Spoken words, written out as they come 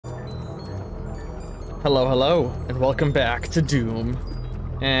Hello, hello, and welcome back to Doom.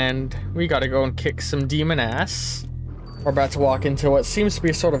 And we gotta go and kick some demon ass. We're about to walk into what seems to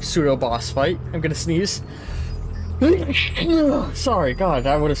be a sort of pseudo-boss fight. I'm gonna sneeze. Sorry, God,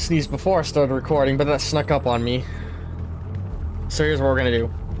 I would have sneezed before I started recording, but that snuck up on me. So here's what we're gonna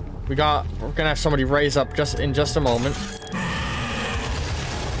do. We're gonna have somebody raise up in just a moment.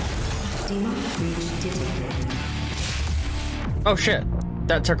 Oh shit,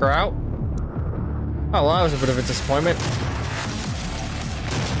 that took her out? Oh, well, that was a bit of a disappointment.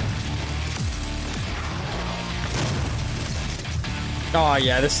 Oh,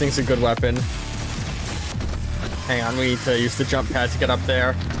 yeah, this thing's a good weapon. Hang on, we need to use the jump pad to get up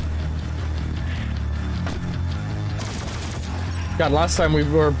there. God, last time we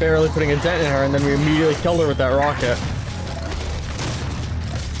were barely putting a dent in her, and then we immediately killed her with that rocket.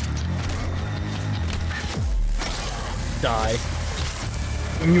 Die.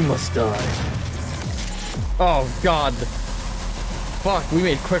 You must die. Oh, God. Fuck, we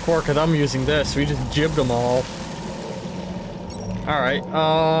made quick work of them using this. We just jibbed them all. Alright,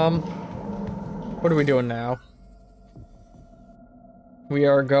 what are we doing now? We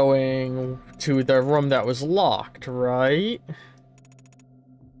are going to the room that was locked, right?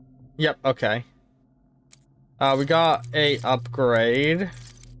 Yep, okay. We got a upgrade.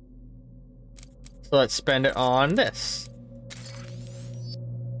 So let's spend it on this.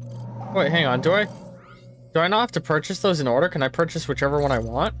 Wait, hang on, do I not have to purchase those in order? Can I purchase whichever one I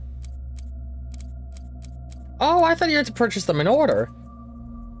want? Oh, I thought you had to purchase them in order.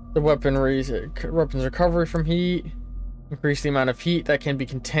 The weapons recovery from heat. Increase the amount of heat that can be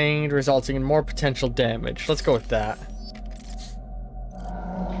contained, resulting in more potential damage. Let's go with that.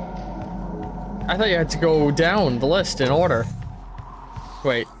 I thought you had to go down the list in order.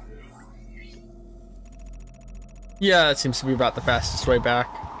 Wait. Yeah, that seems to be about the fastest way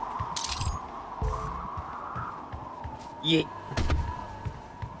back. Yeah.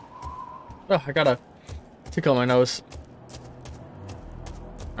 Oh, I gotta tickle my nose.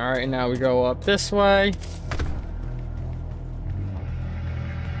 Alright, now we go up this way.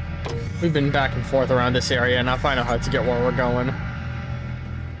 We've been back and forth around this area, and I find out how to get where we're going.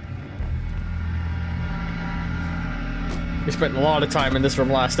 We spent a lot of time in this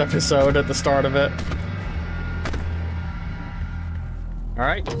room last episode at the start of it.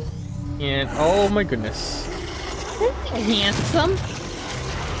 Alright. And, oh my goodness. Handsome.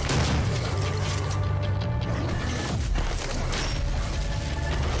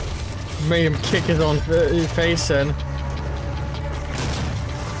 Made him kick his own face in.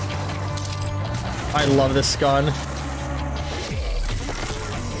 I love this gun.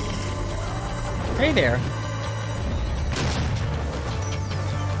 Hey there.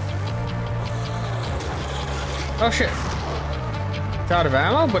 Oh shit. It's out of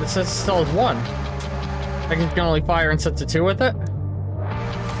ammo, but it says it still has one. I can only fire in sets of 2 with it?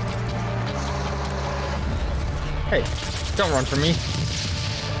 Hey, don't run from me.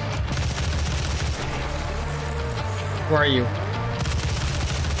 Where are you?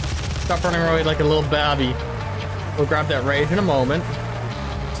 Stop running away like a little babby. We'll grab that rage in a moment.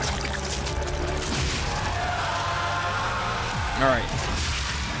 Alright.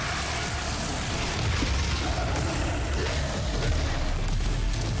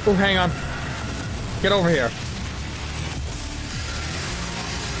 Oh, hang on. Get over here.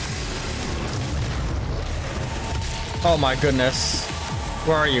 Oh my goodness.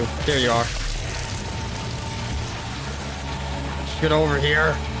 Where are you? There you are. Get over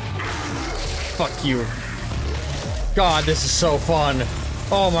here. Fuck you. God, this is so fun.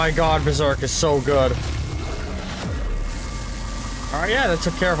 Oh my god, Berserk is so good. Alright, yeah, that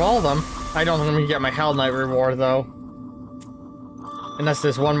took care of all of them. I don't think I'm gonna get my Hell Knight reward, though. Unless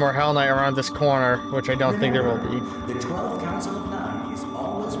there's one more Hell Knight around this corner, which I don't think there will be. The 12 Council of Nine is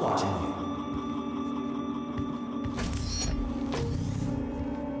always watching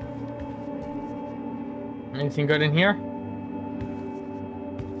you. Anything good in here?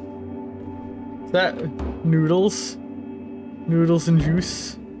 Is that noodles? Noodles and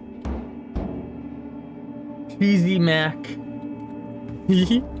juice? Cheesy Mac.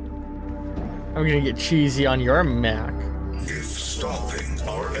 I'm gonna get cheesy on your Mac. If stopping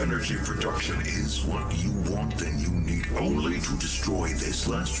our energy production is what you want, then you need only to destroy this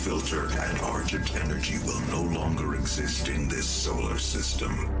last filter, and Argent energy will no longer exist in this solar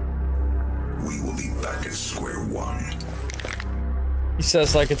system. We will be back at square one. He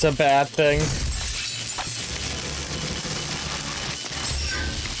says like it's a bad thing.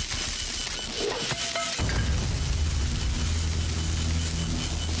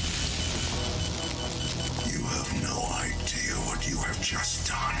 You have no idea what you have just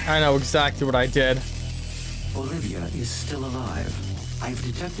done. I know exactly what I did. Olivia is still alive. I've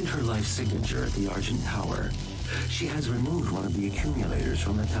detected her life signature at the Argent Tower. She has removed one of the accumulators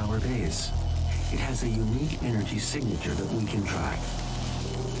from the tower base. It has a unique energy signature that we can track.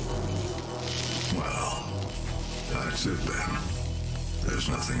 Well, that's it then. There's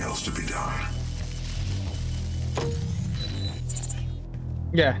nothing else to be done.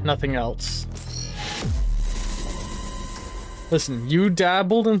 Yeah, nothing else. Listen, you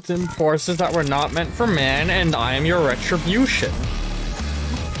dabbled in forces that were not meant for man, and I am your retribution.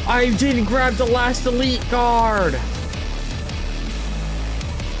 I did grab the last elite guard!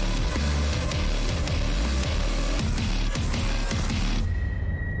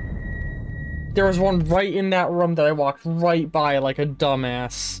 There was one right in that room that I walked right by like a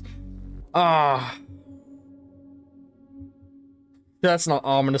dumbass. Ah. That's not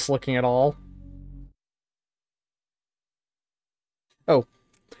ominous looking at all. Oh.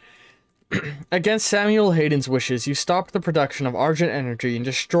 Against Samuel Hayden's wishes, you stopped the production of Argent energy and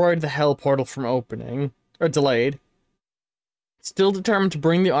destroyed the Hell portal from opening. Or delayed. Still determined to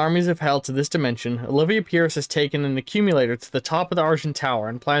bring the armies of Hell to this dimension, Olivia Pierce has taken an accumulator to the top of the Argent Tower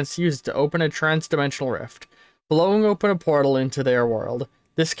and plans to use it to open a trans-dimensional rift, blowing open a portal into their world.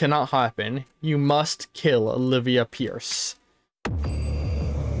 This cannot happen. You must kill Olivia Pierce.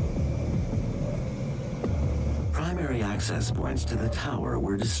 Primary access points to the tower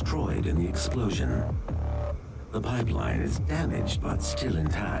were destroyed in the explosion. The pipeline is damaged but still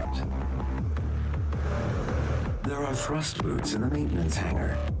intact. There are thrust boots in the maintenance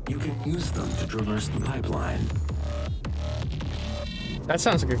hangar. You can use them to traverse the pipeline. That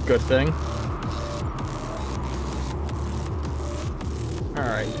sounds like a good thing.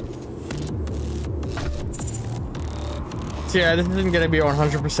 Alright. So yeah, this isn't going to be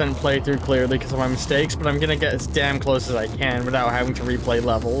 100% playthrough clearly because of my mistakes, but I'm going to get as damn close as I can without having to replay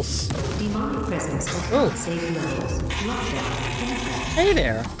levels. Oh. Hey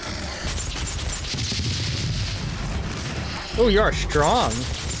there. Oh, you are strong.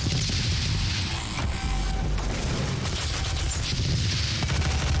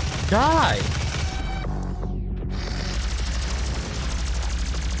 Die.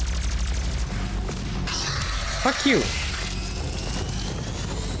 Fuck you.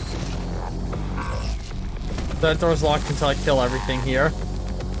 That door's locked until I kill everything here.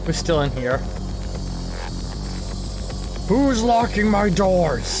 Who's still in here? Who's locking my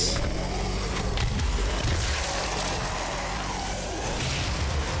doors?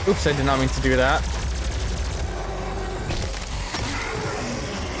 Oops, I did not mean to do that.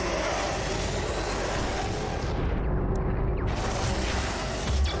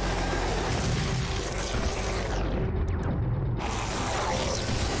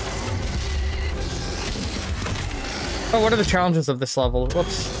 Oh, what are the challenges of this level?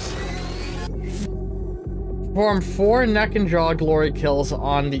 Whoops. Perform 4 neck and jaw glory kills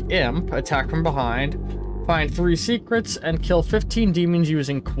on the imp, attack from behind, find 3 secrets, and kill 15 demons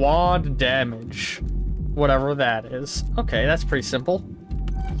using quad damage. Whatever that is. Okay, that's pretty simple.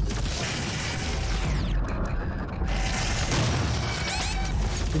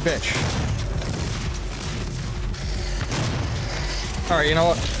 You bitch. Alright, you know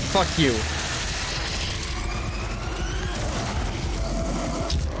what? Fuck you.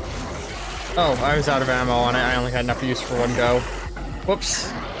 Oh, I was out of ammo on it. I only had enough use for one go. Whoops.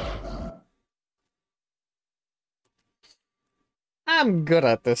 I'm good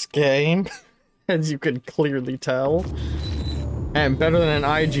at this game, as you can clearly tell. And better than an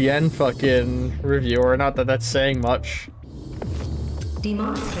IGN fucking reviewer, not that that's saying much.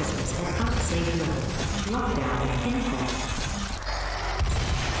 Demonic presence at unsafe level. Lockdown in effect.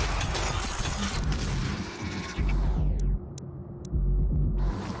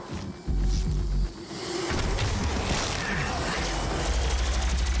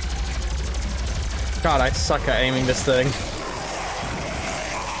 God, I suck at aiming this thing.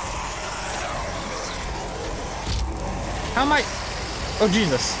 How am I? Oh,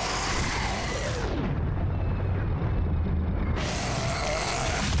 Jesus.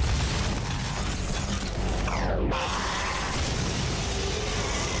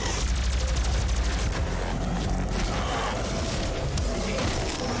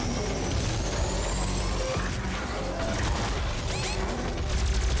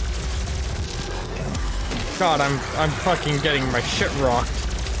 God, I'm fucking getting my shit rocked.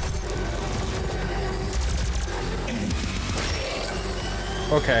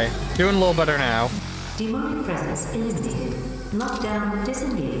 Okay, doing a little better now. Demonic presence eliminated. Lockdown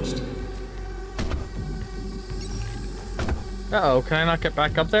disengaged. Uh-oh, can I not get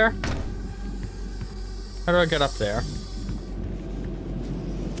back up there? How do I get up there?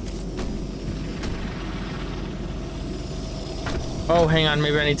 Oh, hang on.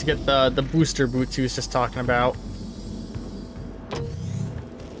 Maybe I need to get the booster boots he was just talking about.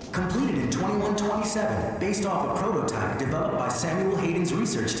 Completed in 2127, based off a prototype developed by Samuel Hayden's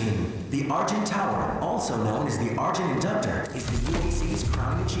research team. The Argent Tower, also known as the Argent Inductor, is the UAC's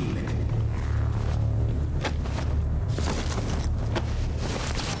crowning achievement.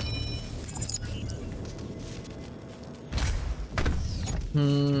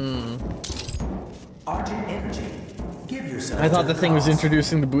 Argent Energy. Give yourself. I thought the thing was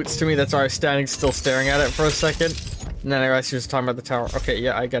introducing the boots to me. That's why I was standing still staring at it for a second. And then I realized he was talking about the tower. Okay,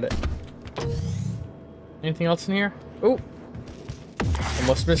 yeah, I get it. Anything else in here? Oh!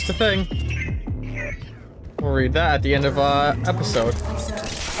 Almost missed a thing. We'll read that at the end of episode.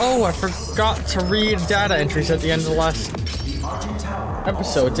 Oh, I forgot to read data entries at the end of the last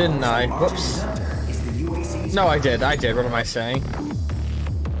episode, didn't I? Whoops. No, I did. What am I saying?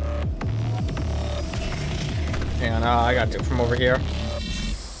 Hang on, I gotta do it from over here.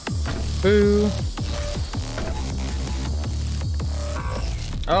 Boo.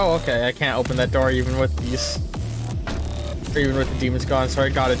 Oh, okay, I can't open that door even with these. Or even with the demons gone, so I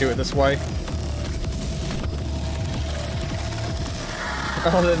gotta do it this way.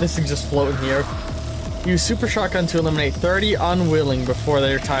 Oh, this thing's just floating here. Use super shotgun to eliminate 30 unwilling before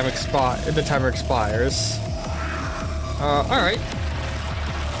their time the timer expires. Alright.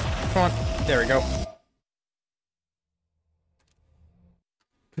 Come on. There we go.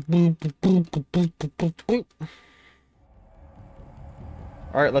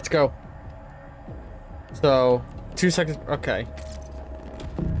 Alright, let's go. So, 2 seconds. Okay.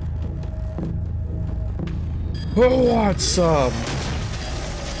 Oh, what's up?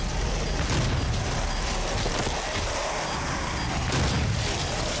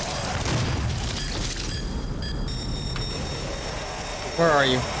 Where are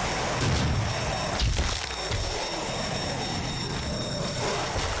you?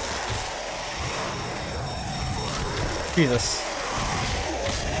 Jesus.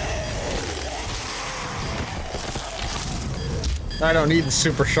 I don't need the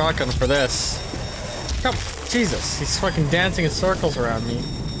super shotgun for this. Oh, Jesus, he's fucking dancing in circles around me.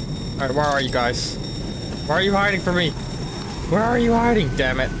 Alright, where are you guys? Why are you hiding from me? Where are you hiding,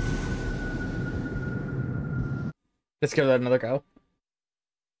 damn it? Let's give that another go.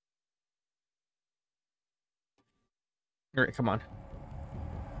 Alright, come on.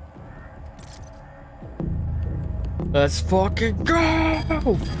 Let's fucking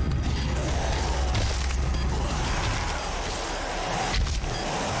go!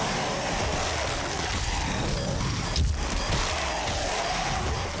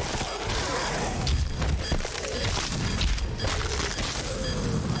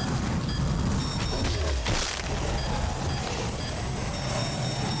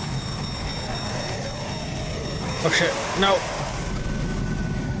 Oh shit, no.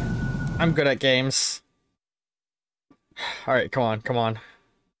 I'm good at games. Alright, come on, come on.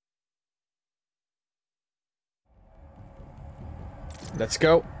 Let's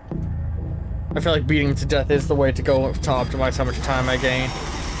go. I feel like beating him to death is the way to go to optimize how much time I gain.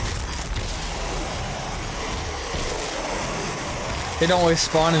 They don't always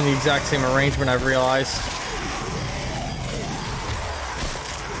spawn in the exact same arrangement, I've realized.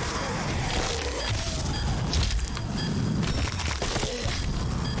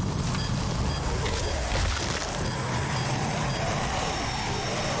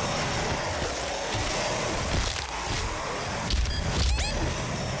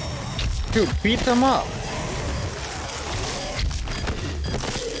 Dude, beat them up.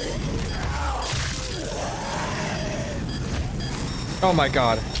 Oh my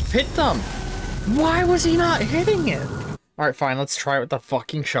god. Hit them! Why was he not hitting it? Alright, fine, let's try it with the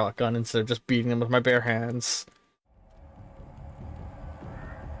fucking shotgun instead of just beating them with my bare hands.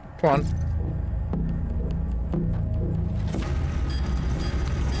 Come on.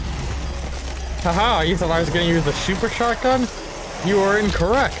 Haha, you thought I was gonna use the super shotgun? You are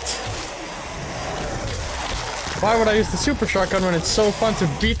incorrect. Why would I use the super shotgun when it's so fun to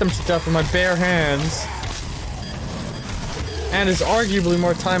beat them to death with my bare hands? And is arguably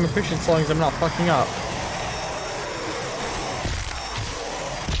more time efficient as long as I'm not fucking up.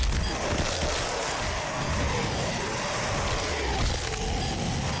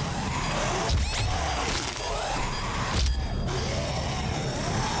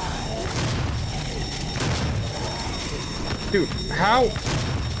 Dude, how?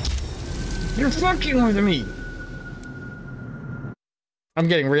 You're fucking with me! I'm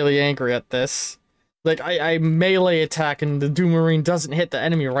getting really angry at this. Like, I melee attack and the Doom Marine doesn't hit the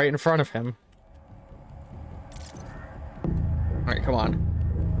enemy right in front of him. Alright, come on.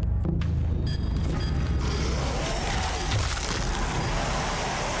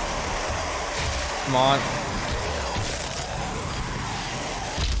 Come on.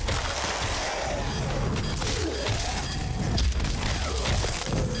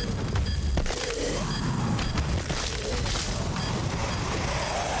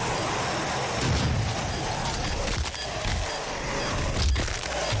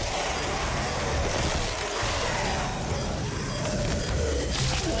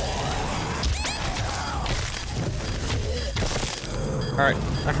 Alright,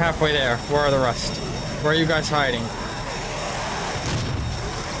 I'm halfway there. Where are the rest? Where are you guys hiding?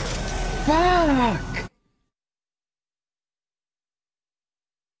 Fuck!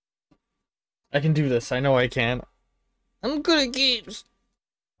 I can do this. I know I can. I'm good at games.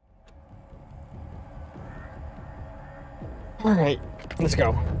 Alright, let's go.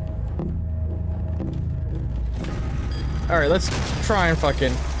 Alright, let's try and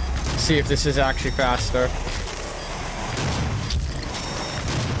fucking see if this is actually faster.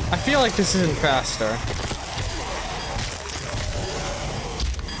 I feel like this isn't faster.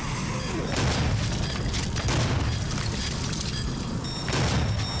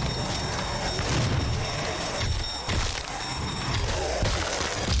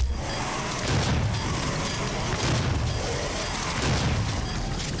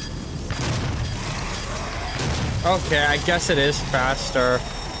 Okay, I guess it is faster.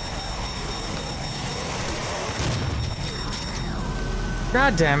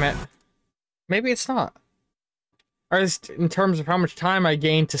 God damn it. Maybe it's not. Or at least in terms of how much time I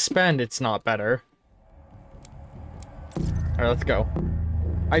gain to spend, it's not better. Alright, let's go.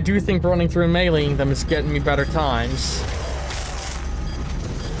 I do think running through and meleeing them is getting me better times.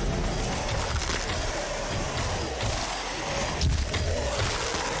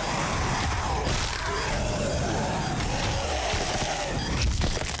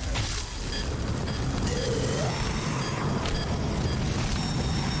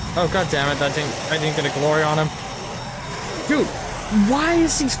 Oh god damn it, I didn't get a glory on him. Dude, why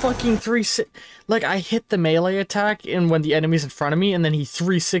is these fucking like I hit the melee attack and when the enemy's in front of me and then he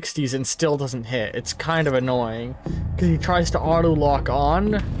 360s and still doesn't hit. It's kind of annoying. Because he tries to auto lock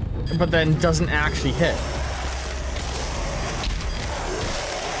on, but then doesn't actually hit.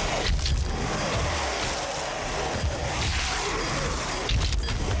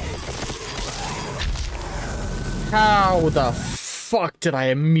 How the fuck did I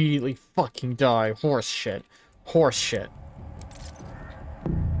immediately fucking die? Horse shit. Horse shit.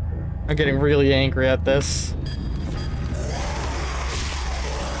 I'm getting really angry at this.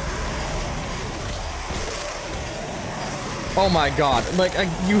 Oh my god. Like,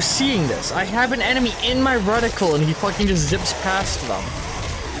 you seeing this? I have an enemy in my reticle and he fucking just zips past them.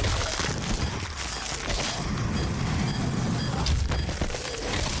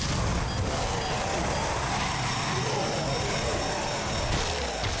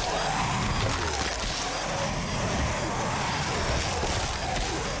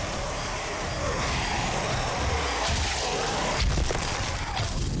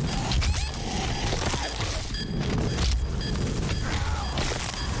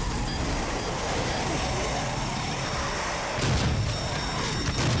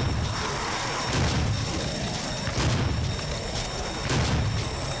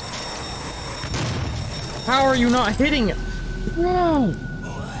 How are you not hitting it? Bro!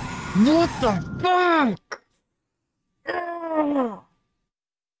 What the fuck?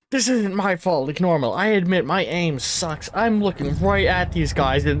 This isn't my fault, like normal. I admit my aim sucks. I'm looking right at these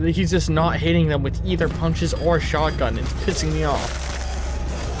guys and he's just not hitting them with either punches or shotgun. It's pissing me off.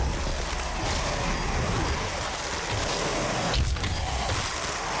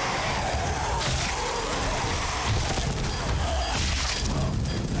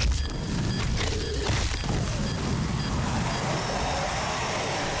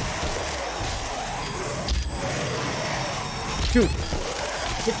 Dude,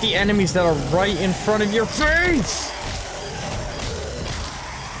 hit the enemies that are right in front of your face!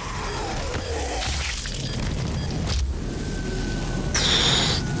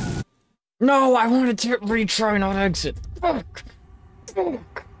 No, I wanted to retry, not exit. Fuck!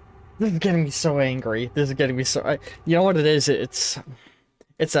 Fuck! This is getting me so angry. This is getting me so... you know what it is? It's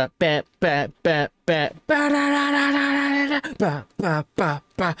a bat bat bat bat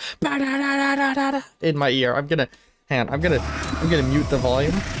in my ear. I'm gonna mute the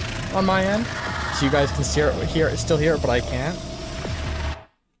volume on my end so you guys can still hear it, but I can't.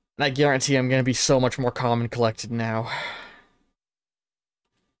 And I guarantee I'm gonna be so much more calm and collected now.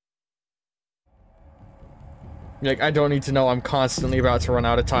 Like, I don't need to know I'm constantly about to run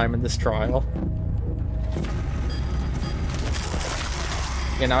out of time in this trial.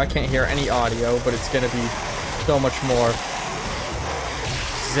 Yeah, now I can't hear any audio, but it's gonna be so much more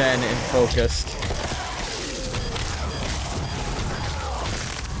zen and focused.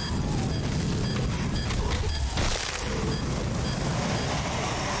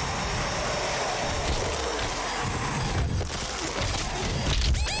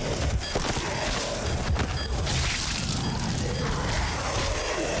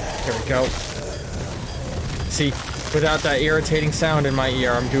 go. See, without that irritating sound in my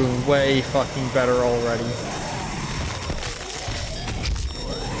ear, I'm doing way fucking better already.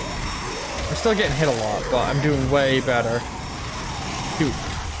 I'm still getting hit a lot, but I'm doing way better. Dude.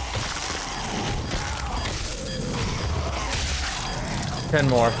 10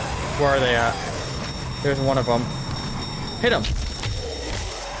 more. Where are they at? There's one of them. Hit him!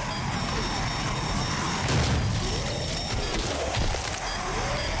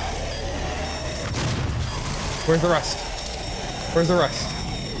 Where's the rest? Where's the rest?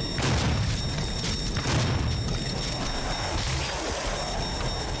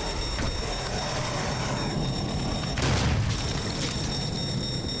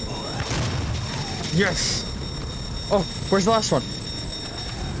 Yes! Oh, where's the last one?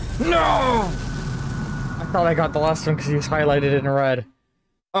 No! I thought I got the last one because he was highlighted in red.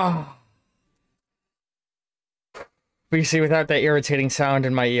 Oh. But you see, without that irritating sound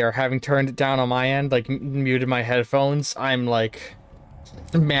in my ear, having turned it down on my end, like muted my headphones, I'm like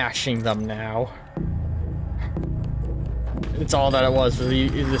mashing them now. It's all that it was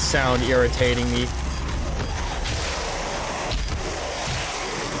the sound irritating me.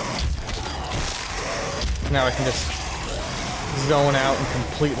 Now I can just zone out and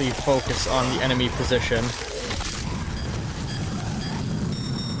completely focus on the enemy position.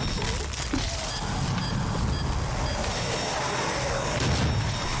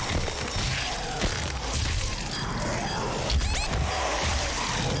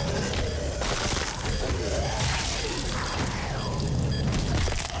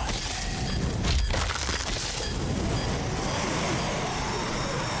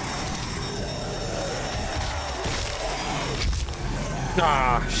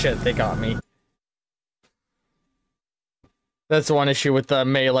 Ah, shit, they got me. That's one issue with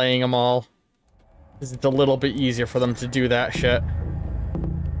meleeing them all. Is it's a little bit easier for them to do that shit.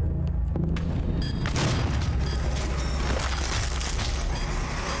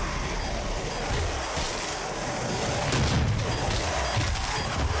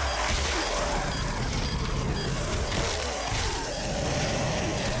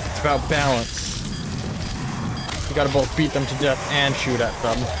 It's about balance. You gotta both beat them to death and shoot at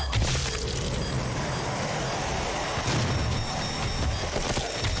them.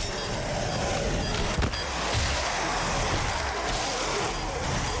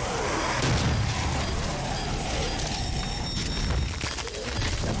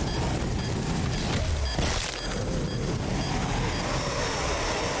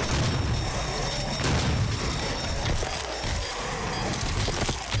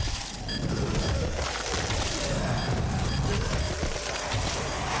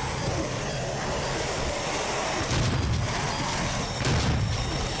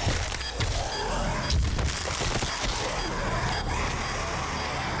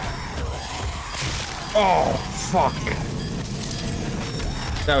 Oh, fuck.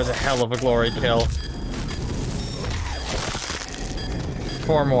 That was a hell of a glory kill.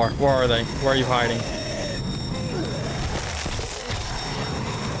 4 more. Where are they? Where are you hiding?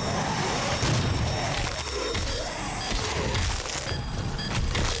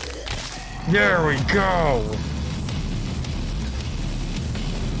 There we go!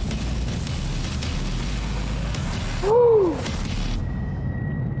 Woo!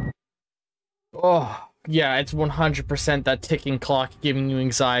 Oh, yeah, it's 100% that ticking clock giving you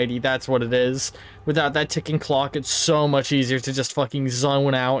anxiety. That's what it is. Without that ticking clock, it's so much easier to just fucking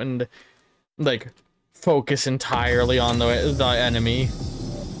zone out and, like, focus entirely on the enemy.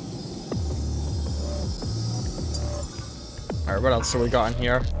 Alright, what else do we got in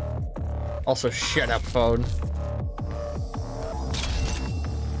here? Also, shut up, phone.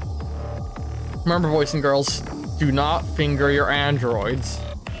 Remember, boys and girls, do not finger your androids.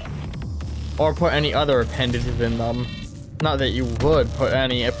 Or put any other appendages in them. Not that you would put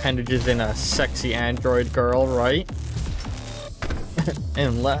any appendages in a sexy android girl, right?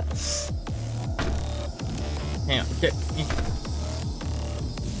 Unless... Hang on,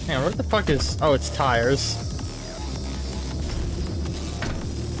 hang on, what the fuck is... Oh, it's tires.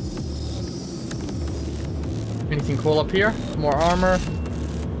 Anything cool up here? More armor?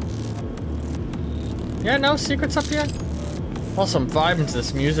 Yeah, no secrets up here? Also, I'm vibing to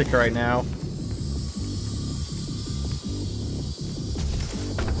this music right now.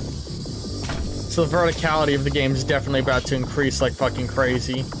 So the verticality of the game is definitely about to increase like fucking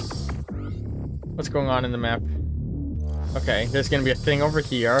crazy. What's going on in the map? Okay, there's gonna be a thing over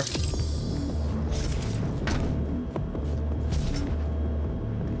here.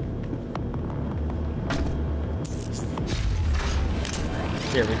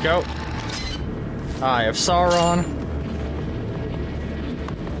 Here we go. Eye of Sauron.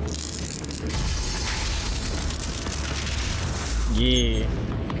 yeah.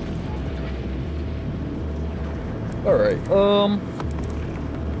 Alright,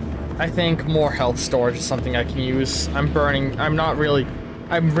 I think more health storage is something I can use. I'm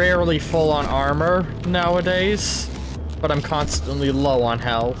rarely full on armor nowadays, but I'm constantly low on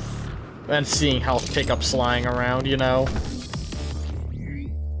health. And seeing health pickups lying around, you know?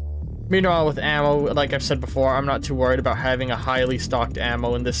 Meanwhile, with ammo, like I've said before, I'm not too worried about having a highly stocked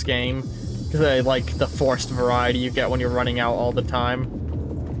ammo in this game. Because I like the forced variety you get when you're running out all the time.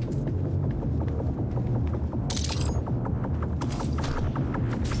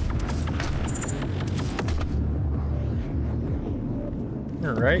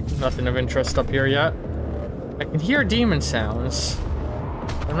 Alright, nothing of interest up here yet. I can hear demon sounds.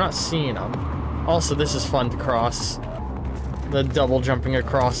 I'm not seeing them. Also, this is fun to cross. The double jumping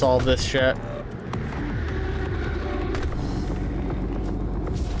across all this shit.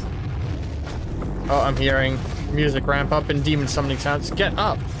 Oh, I'm hearing music ramp up and demon summoning sounds. Get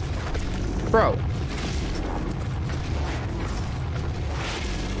up! Bro.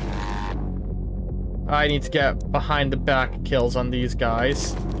 I need to get behind the back kills on these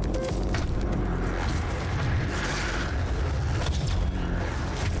guys.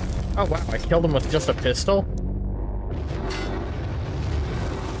 Oh wow, I killed him with just a pistol?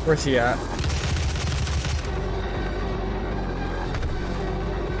 Where's he at?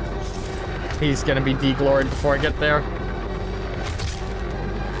 He's gonna be degloried before I get there.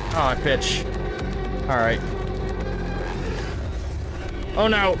 Oh, bitch. Alright. Oh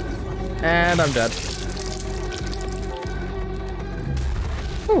no! And I'm dead.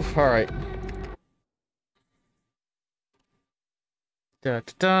 Whew, alright. Da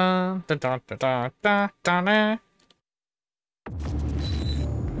da da da da da da da.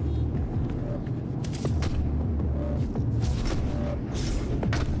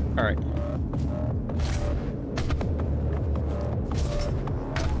 Alright.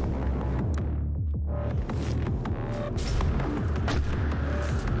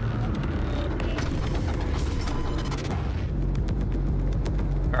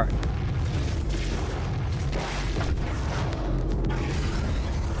 Alright.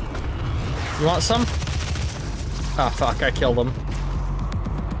 You want some? Ah, fuck, I killed him.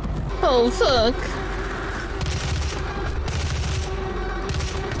 Oh, fuck.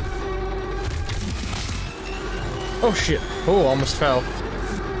 Oh, shit. Oh, almost fell.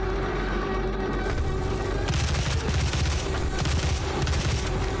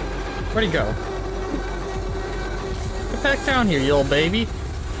 Where'd he go? Get back down here, you little baby.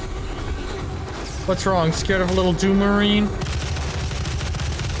 What's wrong? Scared of a little Doom Marine?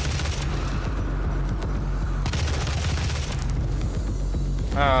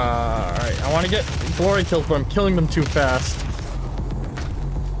 Alright, I want to get glory kills, but I'm killing them too fast.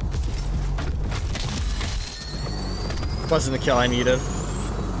 Wasn't the kill I needed.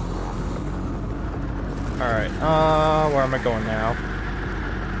 Alright, where am I going now?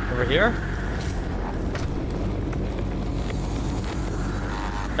 Over here?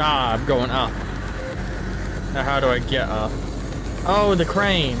 Ah, I'm going up. Now how do I get up? Oh, the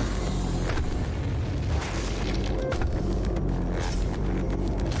crane!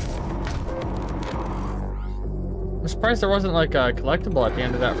 I'm surprised there wasn't like a collectible at the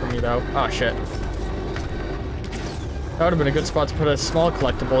end of that for me though. Oh shit. That would have been a good spot to put a small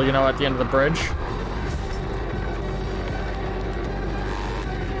collectible, you know, at the end of the bridge.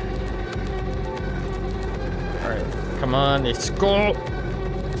 Alright, come on, let's go!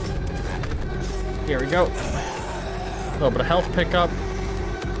 Here we go. A little bit of health pickup.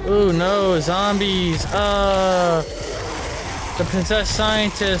 Ooh, no, zombies! The possessed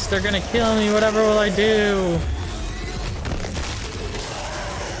scientists, they're gonna kill me, whatever will I do?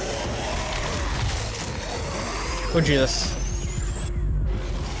 Oh, Jesus.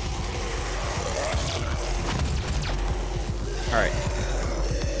 Alright.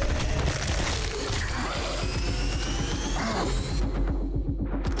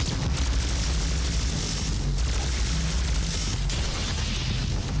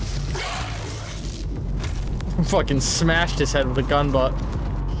 Fucking smashed his head with a gun butt.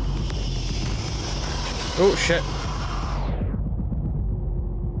 Oh, shit.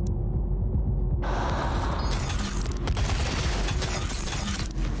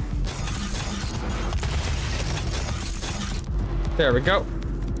 There we go.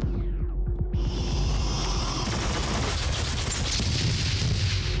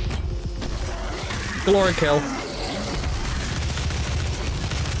 Glory kill.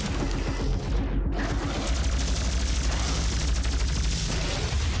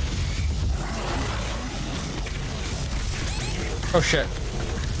 Oh shit.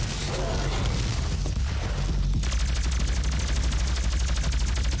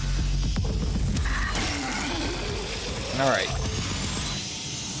 Alright.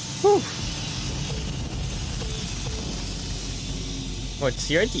 Whew. What's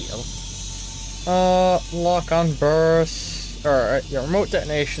your deal? Lock on burst. Alright, yeah, remote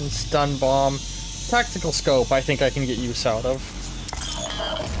detonation, stun bomb. Tactical scope, I think I can get use out of.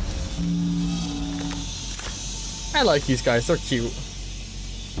 I like these guys, they're cute.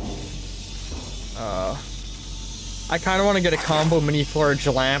 I kind of want to get a combo mini forge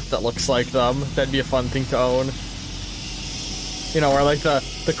lamp that looks like them. That'd be a fun thing to own. You know, where like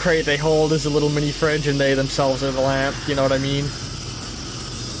the crate they hold is a little mini fridge and they themselves are the lamp, you know what I mean?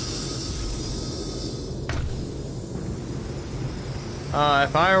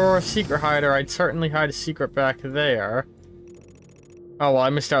 If I were a secret hider, I'd certainly hide a secret back there. Oh, well, I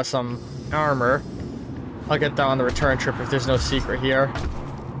missed out some armor. I'll get that on the return trip if there's no secret here.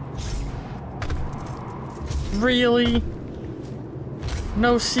 Really?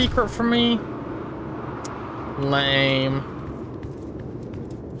 No secret for me? Lame.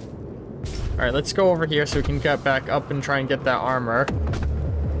 Alright, let's go over here so we can get back up and try and get that armor.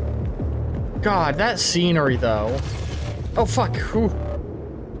 God, that scenery, though. Oh, fuck. Who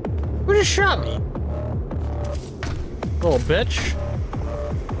just shot me? Little bitch.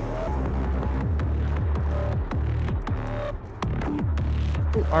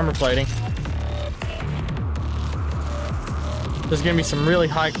 Ooh, armor plating. There's gonna be some really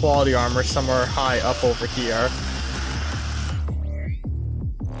high quality armor somewhere high up over here.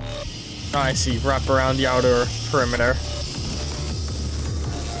 Oh, I see. Wrap around the outer perimeter.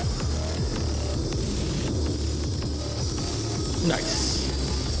 Nice.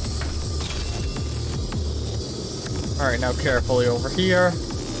 Alright, now carefully over here.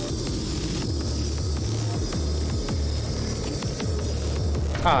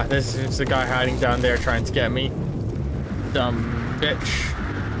 Ah, this is the guy hiding down there trying to get me. Dumb bitch.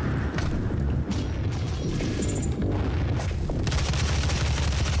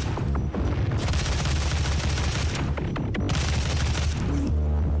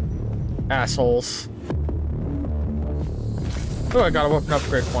 Assholes. Oh, I got a weapon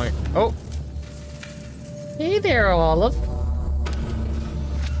upgrade point. Oh. Hey there, Olive.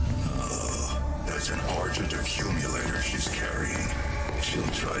 That's an Argent accumulator she's carrying. She'll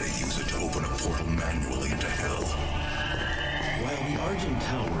try to use it to open a portal manually into hell. While the Argent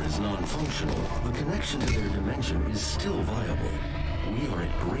Tower is non-functional, the connection to their dimension is still viable. We are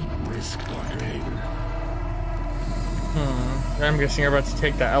at great risk, Dr. Hayden. I'm guessing you're about to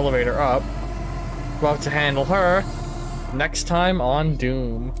take that elevator up. About to handle her next time on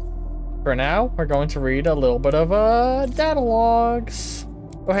Doom. For now, we're going to read a little bit of data logs.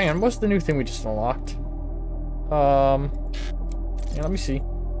 Oh, hang on. What's the new thing we just unlocked? Yeah, let me see.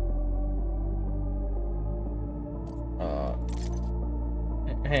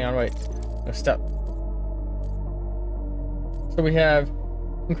 Hang on, wait. No, step. So we have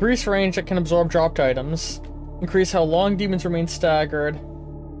increased range that can absorb dropped items. Increase how long demons remain staggered.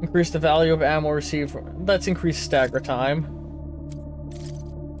 Increase the value of ammo received. Let's increase stagger time.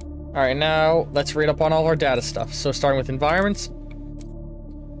 Alright, now let's read up on all our data stuff. So starting with environments.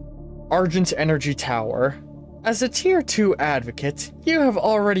 Argent Energy Tower. As a Tier 2 advocate, you have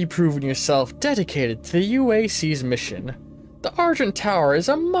already proven yourself dedicated to the UAC's mission. The Argent Tower is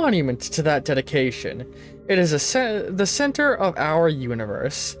a monument to that dedication. It is the center of our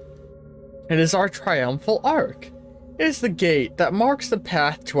universe. It is our triumphal arc. It is the gate that marks the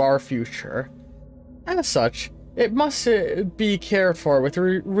path to our future. As such, it must be cared for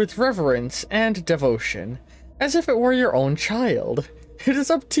with reverence and devotion, as if it were your own child. It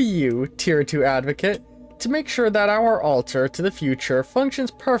is up to you, Tier 2 advocate, to make sure that our altar to the future functions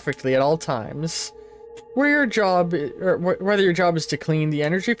perfectly at all times. Whether your job is to clean the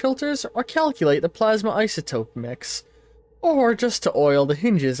energy filters, or calculate the plasma isotope mix, or just to oil the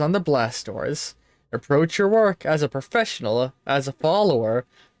hinges on the blast doors. Approach your work as a professional, as a follower,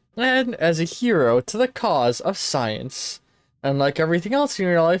 and as a hero to the cause of science. Unlike everything else in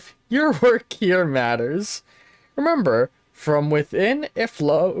your life, your work here matters. Remember, from within it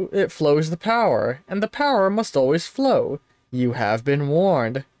flows the power, and the power must always flow. You have been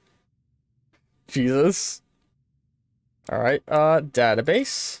warned. Jesus. Alright,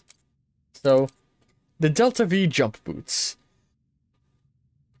 database. So, the Delta V jump boots.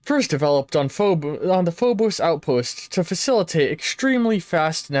 First developed on the Phobos outpost to facilitate extremely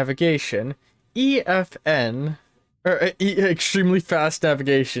fast navigation, extremely fast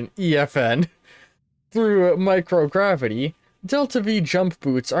navigation, EFN, through microgravity, Delta V jump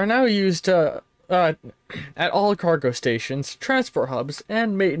boots are now used at all cargo stations, transport hubs,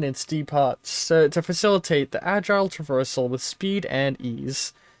 and maintenance depots to facilitate the agile traversal with speed and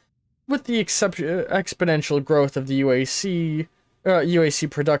ease. With the exponential growth of the UAC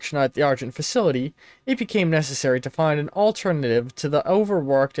production at the Argent facility, it became necessary to find an alternative to the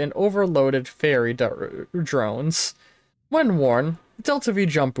overworked and overloaded ferry drones. When worn, Delta V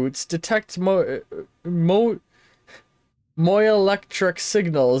jump boots detect myoelectric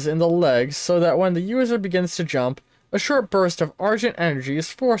signals in the legs so that when the user begins to jump, a short burst of Argent energy is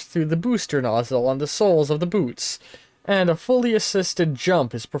forced through the booster nozzle on the soles of the boots, and a fully assisted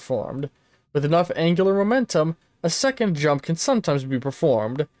jump is performed. With enough angular momentum, a second jump can sometimes be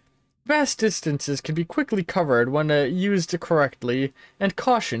performed. Vast distances can be quickly covered when used correctly, and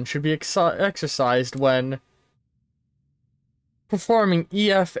caution should be exercised when performing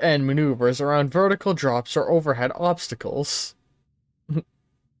EFN maneuvers around vertical drops or overhead obstacles.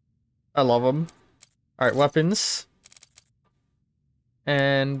 I love them. Alright, weapons.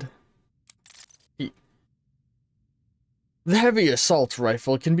 And the heavy assault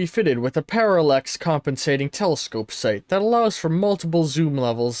rifle can be fitted with a parallax compensating telescope sight that allows for multiple zoom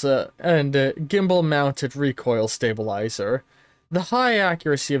levels and a gimbal-mounted recoil stabilizer. The high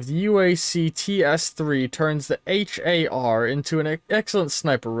accuracy of the UAC TS-3 turns the HAR into an excellent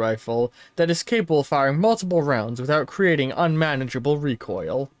sniper rifle that is capable of firing multiple rounds without creating unmanageable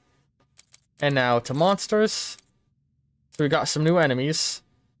recoil. And now to monsters. So we got some new enemies.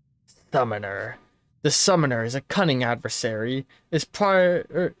 Summoner. The Summoner is a cunning adversary. Is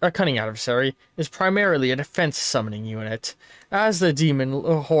primarily a defense summoning unit. As the demon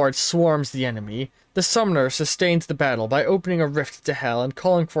horde swarms the enemy, the Summoner sustains the battle by opening a rift to hell and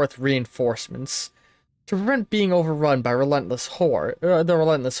calling forth reinforcements. To prevent being overrun by the relentless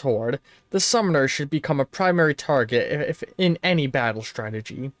horde, the Summoner should become a primary target if in any battle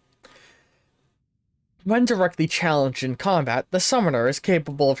strategy. When directly challenged in combat, the Summoner is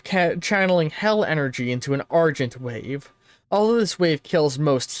capable of channeling hell energy into an Argent wave. Although this wave kills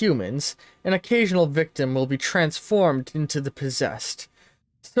most humans, an occasional victim will be transformed into the possessed.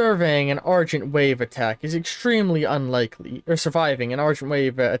 Surveying an Argent wave attack is extremely unlikely, or surviving an Argent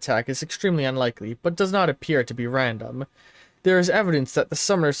wave attack is extremely unlikely, but does not appear to be random. There is evidence that the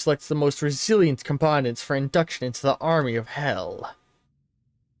Summoner selects the most resilient combatants for induction into the army of hell.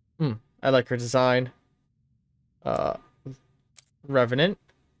 I like her design. Revenant.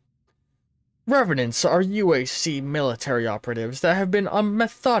 Revenants are UAC military operatives that have been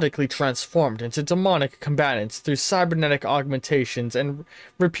methodically transformed into demonic combatants through cybernetic augmentations and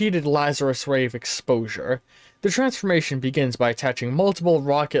repeated Lazarus wave exposure. The transformation begins by attaching multiple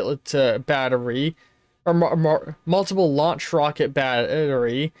multiple launch rocket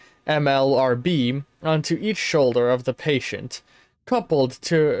battery (MLRB) onto each shoulder of the patient, coupled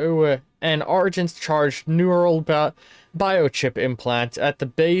to an Argent-charged neural biochip implant at the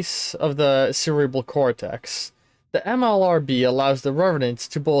base of the cerebral cortex. The MLRB allows the Revenant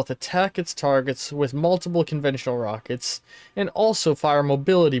to both attack its targets with multiple conventional rockets, and also fire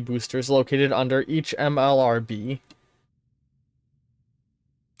mobility boosters located under each MLRB.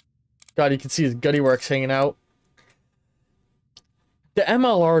 God, you can see his gutty works hanging out. The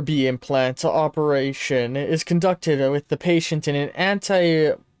MLRB implant operation is conducted with the patient in an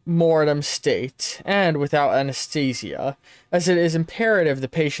anti-mortem state and without anesthesia, as it is imperative the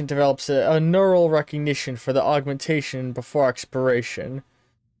patient develops a neural recognition for the augmentation before expiration.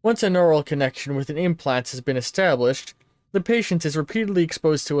 Once a neural connection with an implant has been established, the patient is repeatedly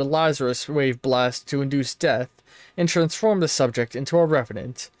exposed to a Lazarus wave blast to induce death and transform the subject into a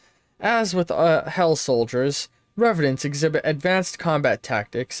Revenant. As with Hell Soldiers, Revenants exhibit advanced combat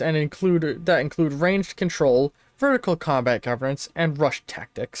tactics and include ranged control, vertical combat governance, and rush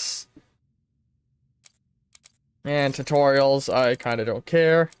tactics. And tutorials, I kinda don't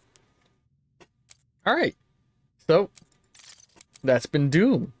care. Alright, so that's been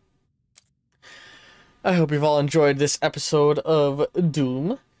Doom. I hope you've all enjoyed this episode of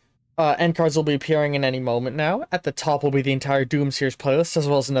Doom. End cards will be appearing in any moment now. At the top will be the entire Doom series playlist, as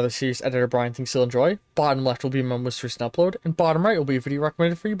well as another series editor Brian thinks you'll enjoy. Bottom left will be my most recent upload, and bottom right will be a video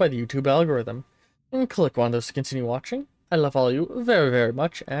recommended for you by the YouTube algorithm. And click one of those to continue watching. I love all of you very, very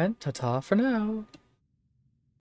much, and ta-ta for now.